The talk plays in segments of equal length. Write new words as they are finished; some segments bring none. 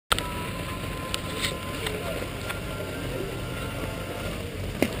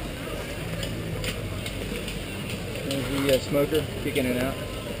There's the smoker kicking it out.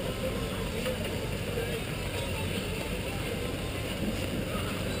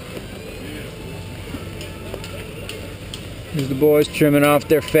 Here's the boys trimming off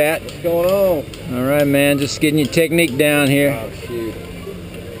their fat. What's going on? All right, man, just getting your technique down here. Oh, shoot.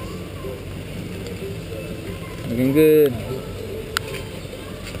 Looking good.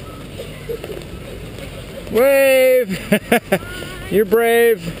 Wave! You're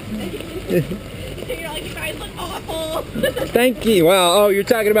brave. You're like, you guys look awful. Thank you. Wow. Oh, you're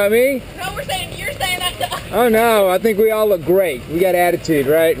talking about me? No, you're saying that to us. Oh no, I think we all look great. We got attitude,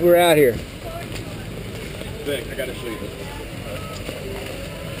 right? We're out here. Vic, I gotta show you.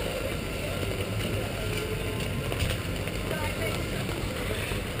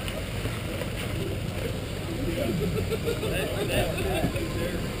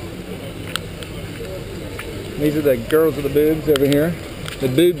 These are the girls with the boobs over here. The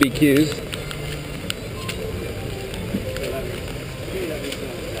boob BQs.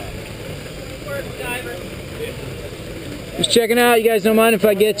 Just checking out. You guys don't mind if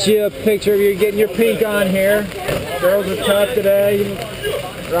I get you a picture of you getting your pink on here? Girls are tough today.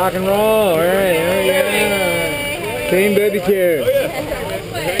 Rock and roll. All right, there we go. Team BBQ.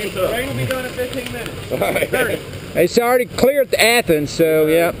 Rain will be done in 15 minutes. All right. 30. It's already clear at Athens, so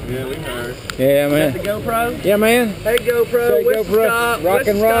yeah. Yeah, we heard. Yeah, man. The GoPro? Yeah, man. Hey, GoPro. Say Whistlestop. rock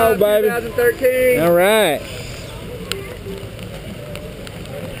and roll, baby. 2013. All right.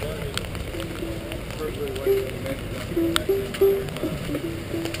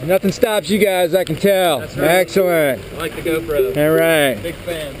 Nothing stops you guys, I can tell. That's right. Excellent. I like the GoPro. All right. Big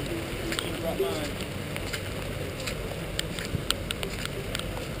fan.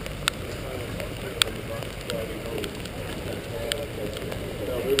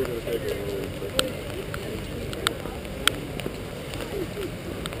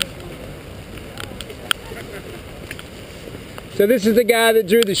 So this is the guy that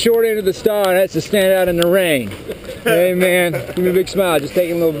drew the short end of the star and has to stand out in the rain. Hey man, give me a big smile, just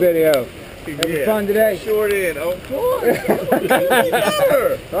taking a little video. Having fun today? Short end, of course.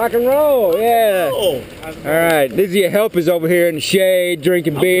 Rock and roll, yeah. Alright, these are your helpers over here in the shade,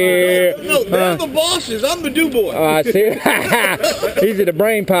 drinking beer. No, they're the bosses. I'm the do boy. Oh, I see. These are the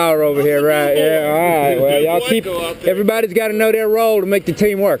brain power over here, right? Yeah, alright. Well, y'all keep, everybody's got to know their role to make the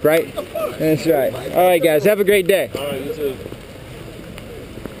team work, right? That's right. Alright guys, have a great day. Alright, you too.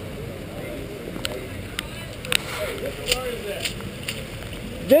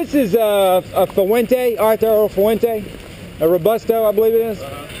 This is a Fuente, Arturo Fuente, a Robusto, I believe it is.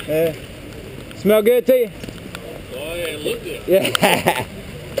 Yeah. Smell good to you? Oh yeah, look good. Yeah.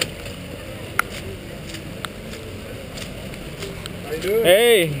 How you doing?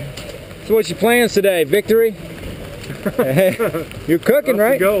 Hey, so what's your plans today? Victory? You're cooking,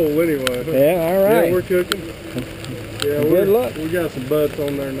 right? Goal anyway. Yeah, all right. Yeah, we're cooking. Yeah, Good luck. We got some butts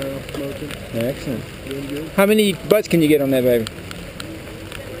on there now, smoking. Excellent. Doing good. How many butts can you get on that baby?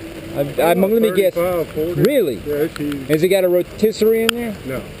 Let me guess. 35, 40. Really? Yeah, it's huge. Has it got a rotisserie in there?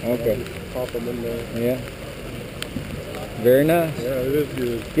 No. Okay. Just pop them in there. Yeah. Very nice. Yeah, it is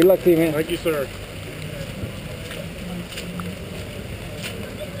good. Good luck to you, man. Thank you, sir.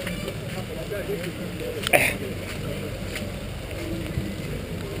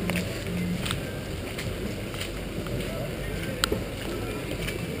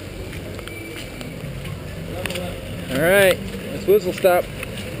 All right. Let's Whistlestop.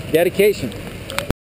 Dedication.